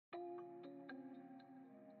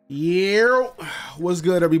Yeah, what's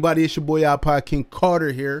good, everybody? It's your boy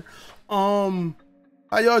iPodKingCarter here. How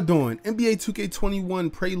y'all doing? NBA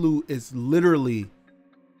 2K21 Prelude is literally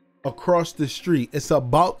across the street. It's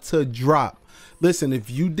about to drop. Listen, if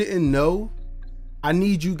you didn't know, I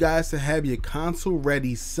need you guys to have your console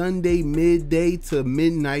ready Sunday midday to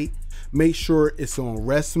midnight. Make sure it's on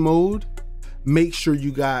rest mode. Make sure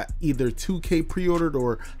you got either 2K pre-ordered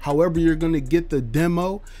or however you're gonna get the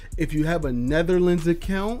demo. If you have a Netherlands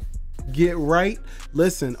account, get right.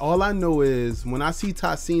 Listen, all I know is when I see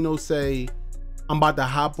Tassino say I'm about to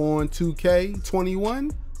hop on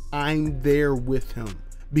 2K21, I'm there with him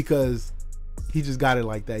because he just got it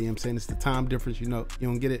like that. You know what I'm saying? It's the time difference, you know, you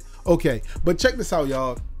don't get it. Okay, but check this out,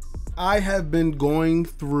 y'all. I have been going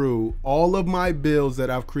through all of my builds that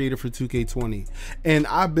I've created for 2K20, and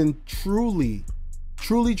I've been truly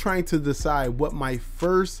trying to decide what my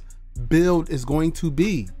first build is going to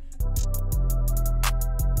be.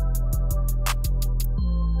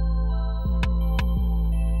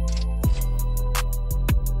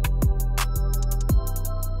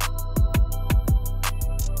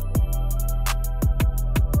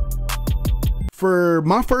 For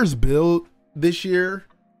my first build this year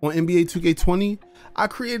on NBA 2K20, I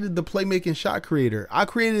created the playmaking shot creator. I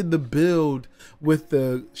created the build with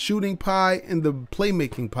the shooting pie and the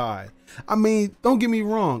playmaking pie. I mean, don't get me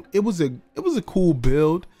wrong, it was a cool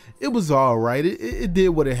build. It was all right. It did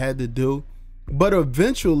what it had to do. But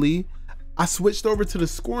eventually, I switched over to the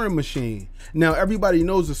scoring machine. Now, everybody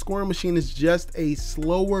knows the scoring machine is just a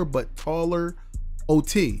slower but taller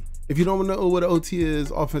OT. If you don't know what an OT is,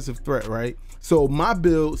 offensive threat, right? So my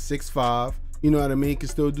build, 6'5", you know what I mean, can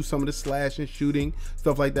still do some of the slash and shooting,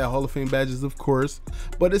 stuff like that, Hall of Fame badges, of course,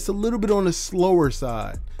 but it's a little bit on the slower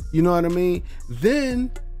side, you know what I mean?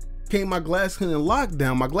 Then came my Glass Cannon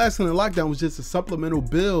Lockdown. My Glass Cannon Lockdown was just a supplemental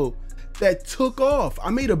build that took off.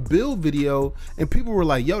 I made a build video and people were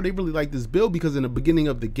like, yo, they really like this build because in the beginning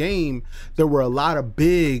of the game, there were a lot of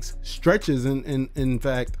bigs, stretches, in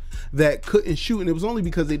fact, that couldn't shoot, and it was only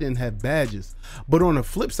because they didn't have badges. But on the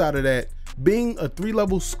flip side of that, being a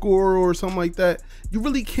 3-level scorer or something like that, you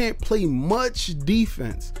really can't play much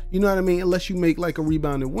defense, you know what I mean, unless you make like a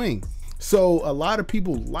rebounded wing. So a lot of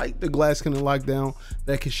people like the Glass Cannon Lockdown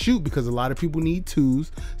that can shoot because a lot of people need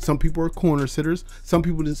twos. Some people are corner sitters. Some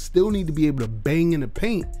people still need to be able to bang in the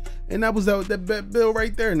paint. And that was that build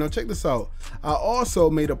right there. Now check this out. I also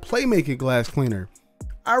made a playmaking glass cleaner.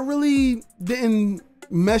 I really didn't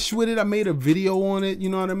mesh with it. I made a video on it, you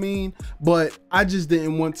know what I mean? But I just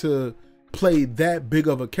didn't want to play that big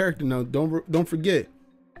of a character. Now don't forget,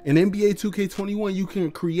 in NBA 2K21, you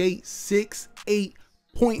can create 6'8"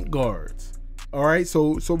 point guards. All right,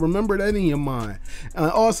 so remember that in your mind.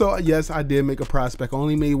 Also, yes, I did make a prospect. I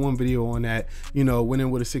only made one video on that, you know, went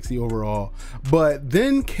in with a 60 overall. But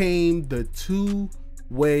then came the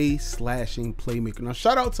two-way slashing playmaker. Now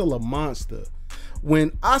shout out to LaMonster.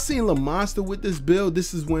 When I seen LaMonster with this build,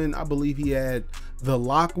 this is when I believe he had the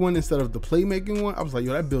lock one instead of the playmaking one. I was like,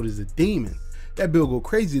 yo, that build is a demon. That build go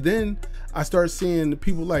crazy. Then I start seeing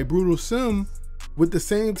people like Brutal Sim with the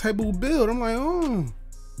same type of build. I'm like, oh,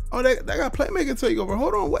 that got playmaking takeover.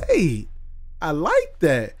 Hold on, wait. I like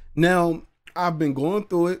that. Now, I've been going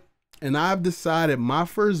through it, and I've decided my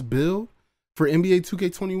first build for NBA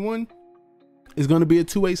 2K21 is going to be a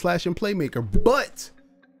two-way slashing playmaker. But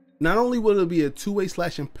not only will it be a two-way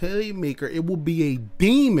slashing playmaker, it will be a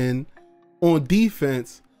demon on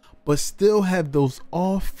defense, but still have those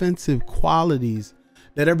offensive qualities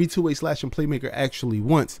that every two-way slashing playmaker actually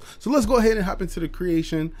wants. So let's go ahead and hop into the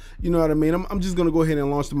creation. You know what I mean? I'm just gonna go ahead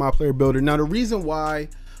and launch the My Player Builder. Now the reason why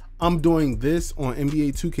I'm doing this on NBA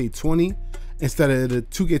 2K20 instead of the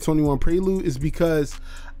 2K21 Prelude is because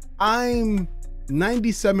I'm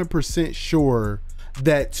 97% sure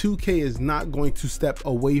that 2K is not going to step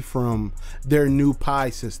away from their new pie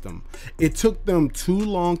system. It took them too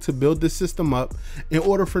long to build this system up in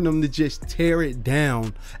order for them to just tear it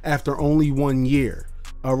down after only 1 year.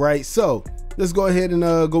 All right, so let's go ahead and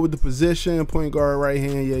go with the position, point guard, right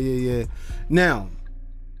hand. Yeah. Now,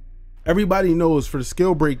 everybody knows for the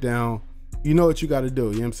skill breakdown, you know what you got to do.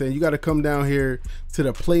 You know what I'm saying? You got to come down here to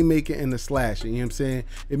the playmaking and the slashing. You know what I'm saying?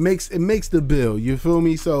 It makes the build. You feel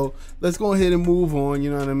me? So let's go ahead and move on.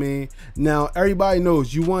 You know what I mean? Now, everybody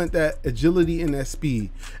knows you want that agility and that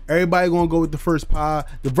speed. Everybody going to go with the first pie.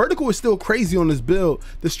 The vertical is still crazy on this build.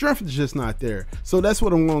 The strength is just not there. So that's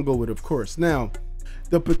what I'm going to go with, of course. Now,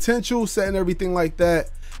 the potential set and everything like that,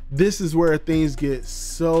 this is where things get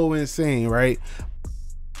so insane, right?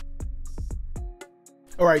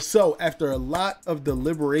 All right, so after a lot of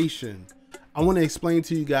deliberation, I want to explain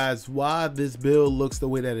to you guys why this build looks the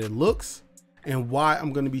way that it looks and why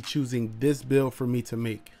I'm going to be choosing this build for me to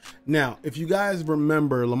make. Now, if you guys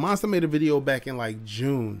remember, Lamonsta made a video back in like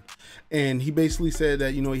June, and he basically said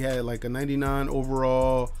that, you know, he had like a 99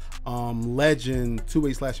 overall legend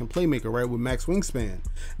two-way slashing playmaker, right, with max wingspan.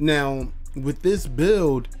 Now, with this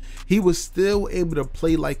build, he was still able to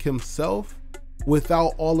play like himself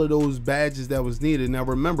without all of those badges that was needed. Now,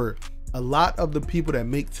 remember, a lot of the people that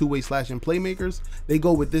make two-way slashing playmakers, they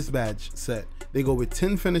go with this badge set. They go with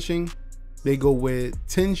 10 finishing, they go with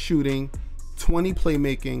 10 shooting, 20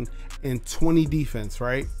 playmaking, and 20 defense,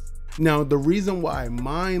 right? Now, the reason why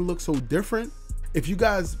mine looks so different, if you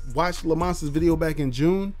guys watched Lamonsta's video back in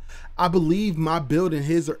June, I believe my build and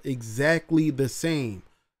his are exactly the same.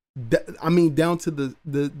 I mean, down to the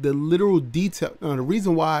literal detail. Now, the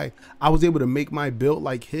reason why I was able to make my build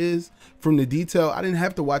like his from the detail, I didn't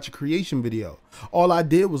have to watch a creation video. All I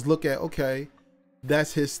did was look at, okay,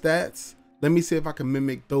 that's his stats. Let me see if I can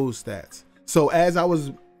mimic those stats. So as I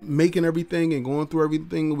was making everything and going through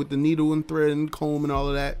everything with the needle and thread and comb and all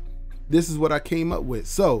of that, this is what I came up with.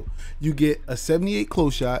 So you get a 78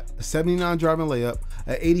 close shot, a 79 driving layup,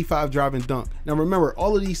 an 85 driving dunk. Now remember,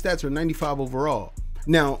 all of these stats are 95 overall.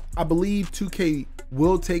 Now, I believe 2K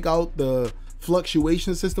will take out the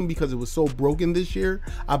fluctuation system because it was so broken this year.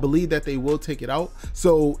 I believe that they will take it out.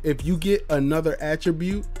 So if you get another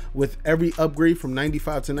attribute with every upgrade from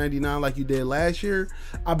 95 to 99 like you did last year,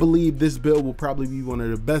 I believe this build will probably be one of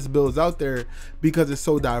the best builds out there because it's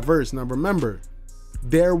so diverse. Now remember,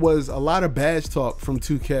 there was a lot of badge talk from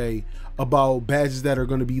 2K about badges that are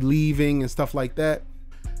going to be leaving and stuff like that.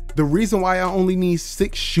 The reason why I only need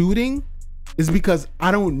 6 shooting is because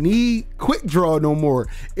I don't need quick draw no more.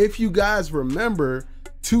 If you guys remember,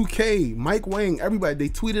 2K, Mike Wang, everybody, they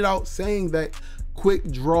tweeted out saying that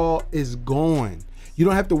quick draw is gone. You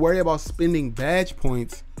don't have to worry about spending badge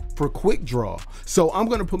points for quick draw. So I'm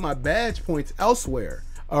gonna put my badge points elsewhere.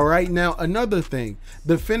 All right, now another thing,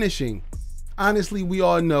 the finishing. Honestly, we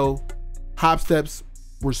all know hop steps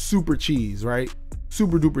were super cheese, right?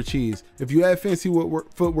 Super duper cheese. If you had fancy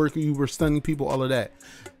footwork, you were stunning people, all of that.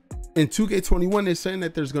 In 2K21, they're saying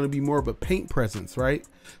that there's going to be more of a paint presence, right?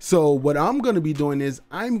 So what I'm going to be doing is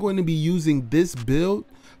I'm going to be using this build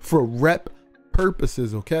for rep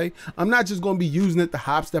purposes, okay? I'm not just going to be using it to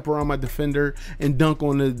hop step around my defender and dunk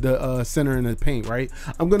on the center in the paint, right?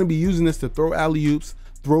 I'm going to be using this to throw alley-oops,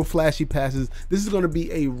 throw flashy passes. This is going to be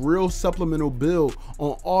a real supplemental build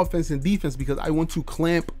on offense and defense because I want to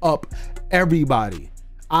clamp up everybody.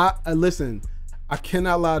 Listen, I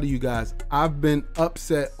cannot lie to you guys. I've been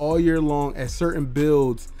upset all year long at certain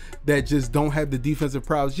builds that just don't have the defensive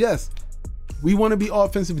prowess. Yes, we want to be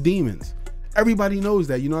offensive demons. Everybody knows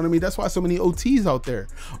that, you know what I mean? That's why so many OTs out there.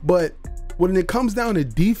 But when it comes down to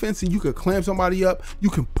defense and you can clamp somebody up, you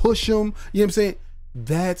can push them, you know what I'm saying?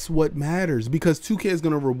 That's what matters because 2K is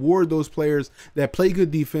going to reward those players that play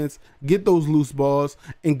good defense, get those loose balls,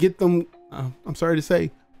 and get them, I'm sorry to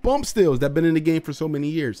say, bump steals that been in the game for so many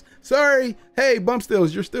years. Sorry, hey, bump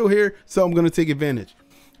steals, you're still here, so I'm gonna take advantage.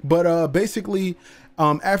 But basically,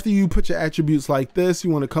 after you put your attributes like this, you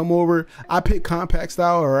want to come over. I pick compact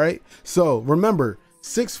style, all right? So remember,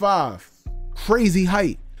 6'5", crazy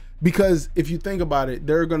height. Because if you think about it,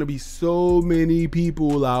 there are going to be so many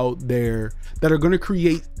people out there that are going to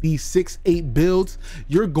create these 6'8" builds.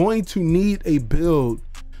 You're going to need a build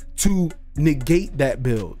to negate that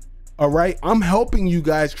build. All right, I'm helping you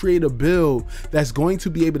guys create a build that's going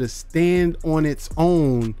to be able to stand on its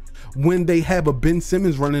own when they have a Ben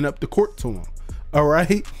Simmons running up the court to them. All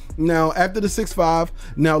right, now after the 6'5",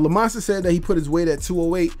 now Lamonsta said that he put his weight at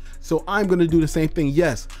 208, so I'm going to do the same thing.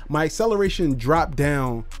 Yes, my acceleration dropped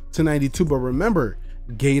down to 92, but remember,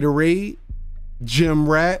 Gatorade, Gym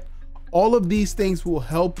Rat, all of these things will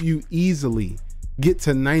help you easily get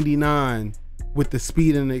to 99 with the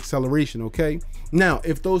speed and the acceleration, okay? Now,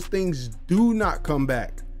 if those things do not come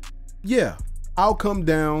back, yeah, I'll come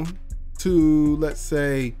down to, let's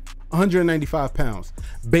say, 195 pounds.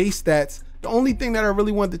 Base stats, the only thing that I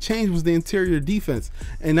really wanted to change was the interior defense.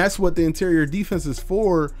 And that's what the interior defense is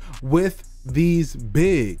for with these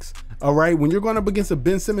bigs. All right, when you're going up against a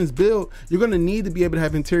Ben Simmons build, you're going to need to be able to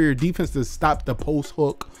have interior defense to stop the post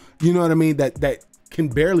hook. You know what I mean? That can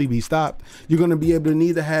barely be stopped. You're going to be able to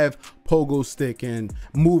need to have pogo stick and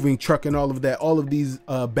moving truck and all of that, all of these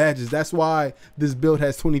badges. That's why this build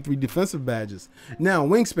has 23 defensive badges. Now,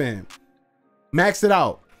 wingspan, max it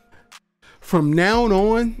out. From now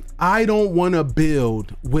on, I don't want to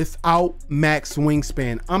build without max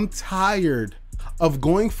wingspan. I'm tired of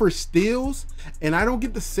going for steals and I don't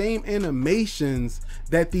get the same animations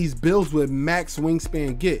that these builds with max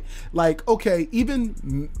wingspan get. Like, okay,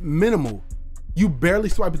 even minimal, you barely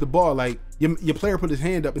swipe at the ball. Like, your player put his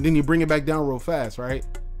hand up and then you bring it back down real fast, right?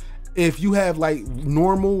 If you have like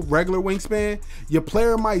normal regular wingspan, your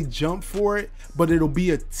player might jump for it, but it'll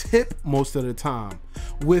be a tip most of the time.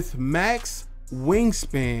 With max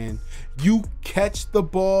wingspan, you catch the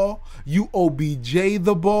ball, you OBJ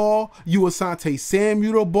the ball, you Asante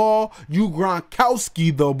Samuel the ball, you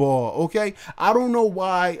Gronkowski the ball, okay? I don't know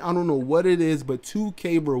why, I don't know what it is, but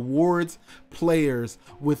 2K rewards players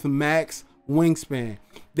with max wingspan.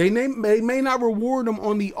 They may not reward them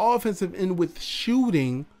on the offensive end with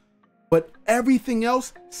shooting, but everything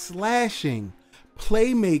else, slashing,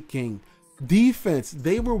 playmaking, defense,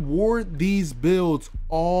 they reward these builds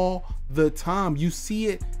all the time. You see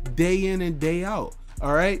it day in and day out.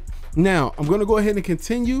 All right, now I'm gonna go ahead and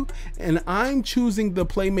continue, and I'm choosing the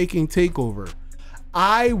playmaking takeover.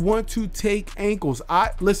 I want to take ankles.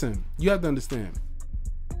 Listen, you have to understand,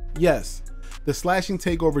 yes, the slashing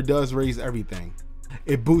takeover does raise everything.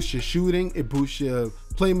 It boosts your shooting, it boosts your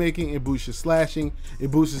playmaking, it boosts your slashing, it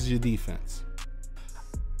boosts your defense.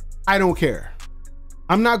 I don't care.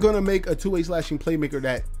 I'm not gonna make a two-way slashing playmaker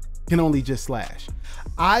that can only just slash.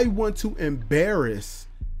 I want to embarrass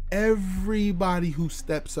everybody who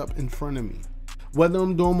steps up in front of me. Whether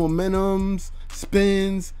I'm doing momentums,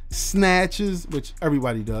 spins, snatches, which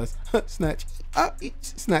everybody does. Snatch,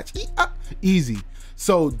 snatch, easy.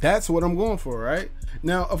 So that's what I'm going for, right?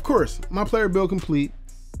 Now, of course, my player build complete.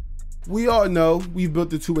 We all know we've built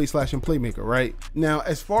the two-way slashing playmaker, right? Now,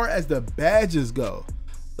 as far as the badges go,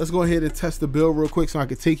 let's go ahead and test the build real quick so I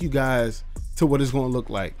can take you guys to what it's going to look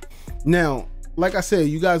like. Now, like I said,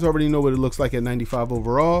 you guys already know what it looks like at 95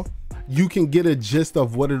 overall. You can get a gist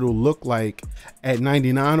of what it'll look like at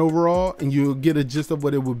 99 overall, and you'll get a gist of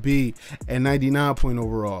what it would be at 99 point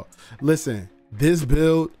overall. Listen, this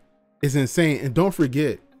build is insane. And don't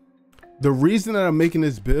forget, the reason that I'm making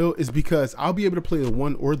this build is because I'll be able to play the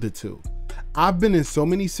 1 or the 2. I've been in so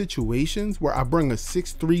many situations where I bring a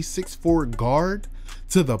 6'3", 6'4" guard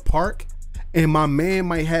to the park, and my man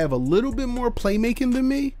might have a little bit more playmaking than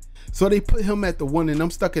me. So they put him at the 1 and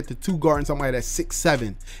I'm stuck at the 2 guard and somebody that's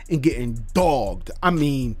 6'7" and getting dogged. I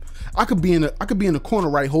mean, I could be in the corner,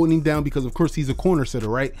 right, holding him down because of course he's a corner sitter,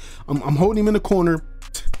 right? I'm holding him in the corner,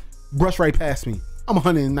 brush right past me. I'm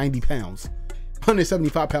 190 pounds,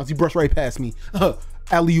 175 pounds. He brushed right past me.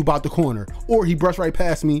 Alley-oop out the corner. Or he brushed right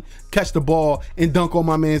past me, catch the ball and dunk on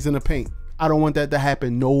my man's in the paint. I don't want that to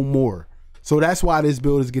happen no more. So that's why this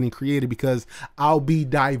build is getting created, because I'll be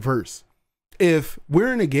diverse. If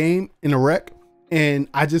we're in a game in a rec and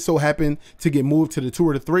I just so happen to get moved to the 2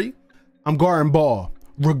 or the 3, I'm guarding ball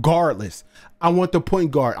regardless. I want the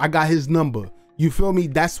point guard. I got his number. You feel me?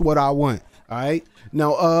 That's what I want. All right.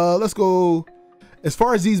 Now, let's go. As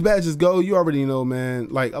far as these badges go, you already know, man.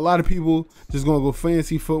 Like, a lot of people just gonna go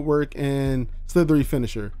fancy footwork and slithery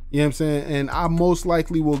finisher. You know what I'm saying? And I most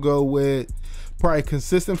likely will go with probably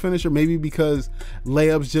consistent finisher, maybe because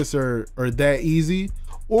layups just are that easy.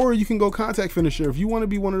 Or you can go contact finisher. If you want to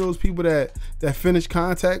be one of those people that finish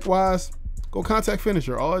contact wise, go contact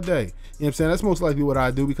finisher all day. You know what I'm saying? That's most likely what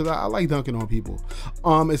I do because I like dunking on people.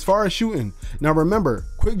 As far as shooting, now remember,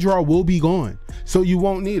 quick draw will be gone, so you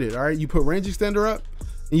won't need it. All right, you put range extender up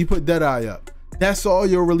and you put dead eye up. That's all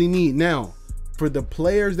you'll really need. Now, for the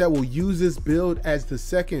players that will use this build as the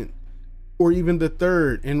 2nd or even the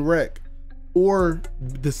 3rd in rec or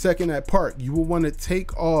the 2nd at park, you will want to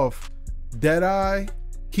take off dead eye,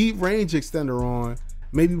 keep range extender on,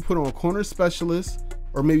 maybe put on corner specialist,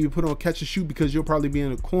 or maybe put on catch and shoot because you'll probably be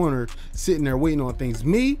in the corner sitting there waiting on things.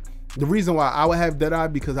 Me, the reason why I would have dead eye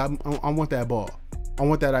because I want that ball. I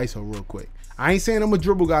want that ISO real quick. I ain't saying I'm a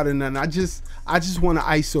dribble guy or nothing. I just want to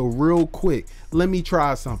ISO real quick. Let me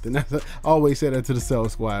try something. I always say that to the cell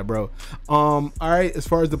squad, bro. All right, as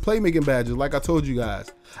far as the playmaking badges, like I told you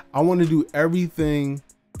guys, I want to do everything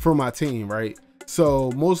for my team, right?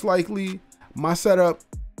 So most likely my setup,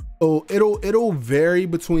 it'll vary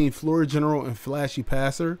between floor general and flashy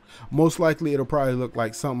passer. Most likely it'll probably look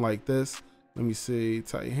like something like this. Let me see,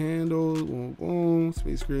 tight handle, boom, boom,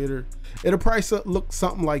 space creator. It'll probably look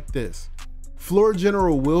something like this. Floor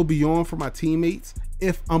general will be on for my teammates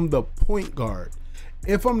if I'm the point guard.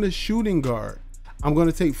 If I'm the shooting guard, I'm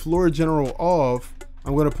gonna take floor general off.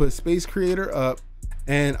 I'm gonna put space creator up,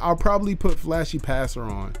 and I'll probably put flashy passer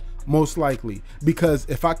on. Most likely, because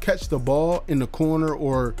if I catch the ball in the corner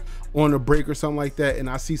or on a break or something like that, and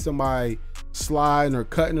I see somebody sliding or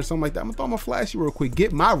cutting or something like that, I'm gonna throw my flashy real quick,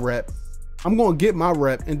 get my rep. I'm gonna get my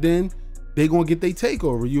rep, and then they gonna get their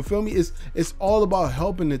takeover. You feel me? It's all about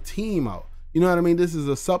helping the team out. You know what I mean? This is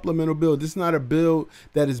a supplemental build. This is not a build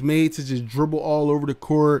that is made to just dribble all over the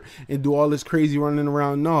court and do all this crazy running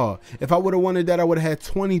around. No. If I would have wanted that, I would have had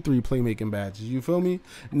 23 playmaking badges. You feel me?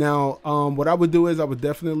 Now, what I would do is I would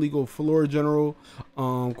definitely go floor general,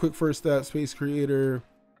 quick first step, space creator,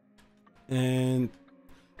 and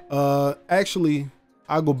actually,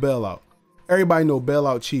 I'll go bailout. Everybody know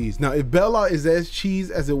bailout cheese. Now, if bailout is as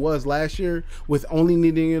cheese as it was last year with only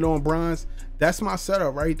needing it on bronze, that's my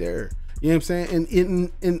setup right there. You know what I'm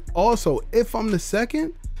saying? And also, if I'm the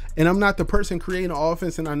second and I'm not the person creating the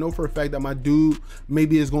offense, and I know for a fact that my dude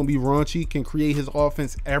maybe is going to be raunchy, can create his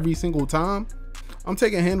offense every single time, I'm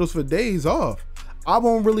taking handles for days off. I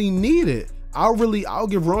won't really need it. I'll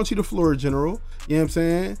give raunchy the floor general. You know what I'm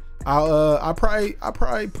saying? I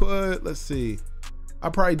probably put, let's see, I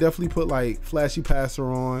probably definitely put like flashy passer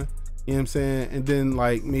on. You know what I'm saying? And then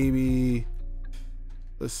like maybe,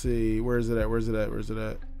 let's see, where's it at?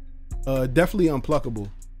 Definitely unpluckable.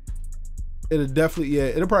 It'll definitely, yeah,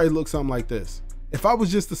 it'll probably look something like this. If I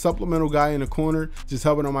was just the supplemental guy in the corner, just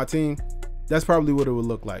helping on my team, that's probably what it would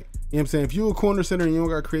look like. You know what I'm saying? If you're a corner center and you don't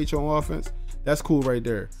got to create your own offense, that's cool right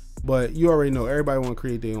there. But you already know everybody want to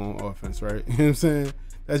create their own offense, right? You know what I'm saying?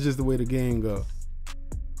 That's just the way the game go.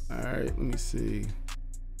 All right, let me see.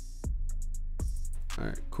 All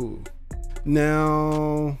right, cool.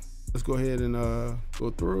 Now let's go ahead and go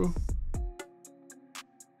through.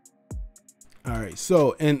 All right,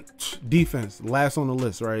 so, and defense, last on the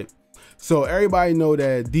list, right? So everybody know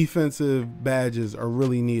that defensive badges are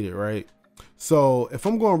really needed, right? So if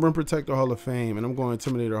I'm going Rim Protector Hall of Fame and I'm going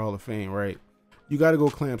Intimidator Hall of Fame, right? You got to go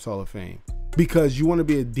Clamps Hall of Fame because you want to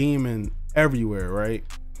be a demon everywhere, right?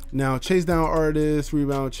 Now, Chase Down Artist,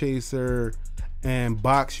 Rebound Chaser, and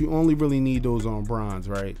Box, you only really need those on bronze,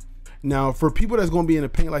 right? Now, for people that's going to be in the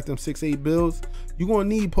paint like them 6'8" builds, you're going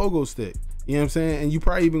to need Pogo Stick. You know what I'm saying? And you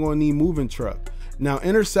probably even going to need Moving Truck. Now,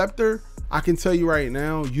 Interceptor, I can tell you right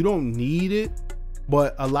now, you don't need it,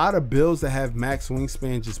 but a lot of builds that have max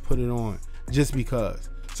wingspan just put it on just because.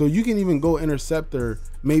 So you can even go Interceptor,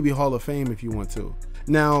 maybe Hall of Fame if you want to.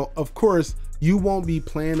 Now, of course, you won't be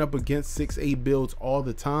playing up against 6'8" builds all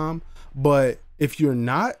the time, but if you're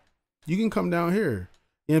not, you can come down here.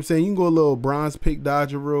 You know what I'm saying? You can go a little Bronze Pick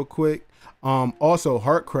Dodger real quick. Also,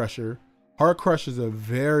 Heart Crusher. Heart Crusher is a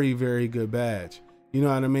very, very good badge. You know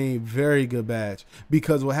what I mean? Very good badge.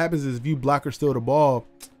 Because what happens is if you block or steal the ball,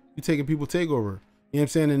 you're taking people takeover. You know what I'm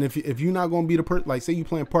saying? And if you're not going to be the person, like say you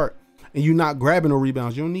playing Park and you're not grabbing no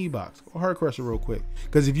rebounds, you don't need Box. Go Heart Crusher real quick.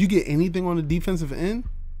 Because if you get anything on the defensive end,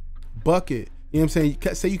 bucket. You know what I'm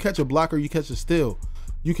saying? Say you catch a block or you catch a steal.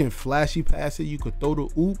 You can flashy pass it. You could throw the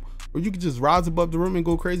oop. Or you could just rise above the rim and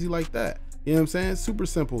go crazy like that. You know what I'm saying? Super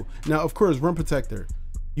simple. Now, of course, Rim Protector.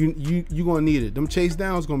 You gonna need it. Them chase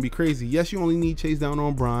downs gonna be crazy. Yes, you only need chase down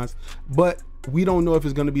on bronze, but we don't know if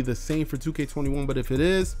it's gonna be the same for 2K21. But if it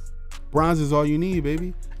is, bronze is all you need,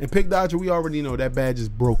 baby. And Pick Dodger, we already know that badge is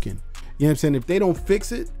broken. You know what I'm saying? If they don't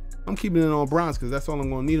fix it, I'm keeping it on bronze because that's all I'm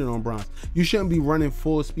gonna need it on bronze. You shouldn't be running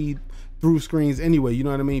full speed through screens anyway. You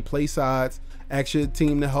know what I mean? Play sides, ask your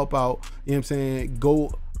team to help out. You know what I'm saying?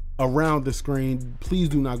 Go around the screen. Please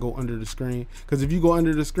do not go under the screen, because if you go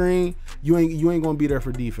under the screen, you ain't gonna be there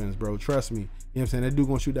for defense, bro. Trust me. You know what I'm saying? That dude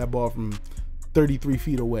gonna shoot that ball from 33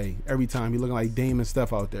 feet away every time. He looking like Dame and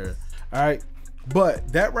stuff out there. All right, but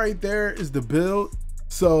that right there is the build.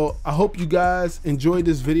 So I hope you guys enjoyed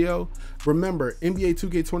this video. Remember, NBA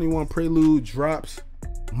 2K21 Prelude drops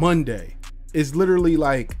Monday. It's literally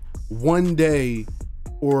like one day,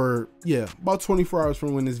 or yeah, about 24 hours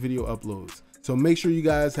from when this video uploads. So make sure you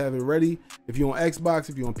guys have it ready. If you're on Xbox,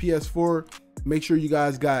 if you're on PS4, make sure you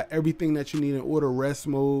guys got everything that you need in order. Rest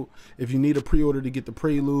mode. If you need a pre-order to get the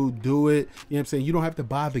Prelude, do it. You know what I'm saying? You don't have to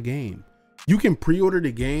buy the game. You can pre-order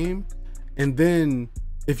the game, and then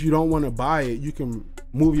if you don't want to buy it, you can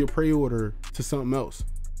move your pre-order to something else.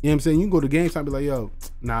 You know what I'm saying? You can go to GameStop and be like, yo,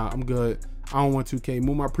 nah, I'm good. I don't want 2K.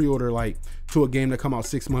 Move my pre-order like to a game that come out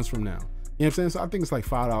 6 months from now. You know what I'm saying? So I think it's like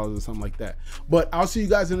 $5 or something like that. But I'll see you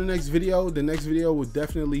guys in the next video. The next video will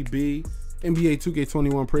definitely be NBA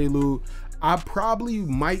 2K21 Prelude. I probably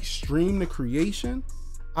might stream the creation.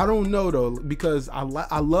 I don't know though, because I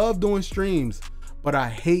love doing streams, but I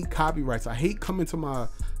hate copyrights. I hate coming to my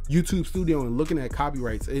YouTube studio and looking at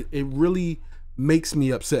copyrights. It really makes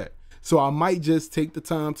me upset. So I might just take the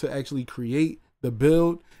time to actually create the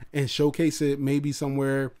build and showcase it maybe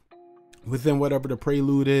somewhere within whatever the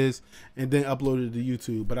Prelude is, and then upload it to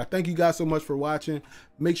YouTube. But I thank you guys so much for watching.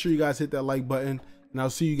 Make sure you guys hit that like button, and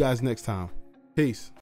I'll see you guys next time. Peace.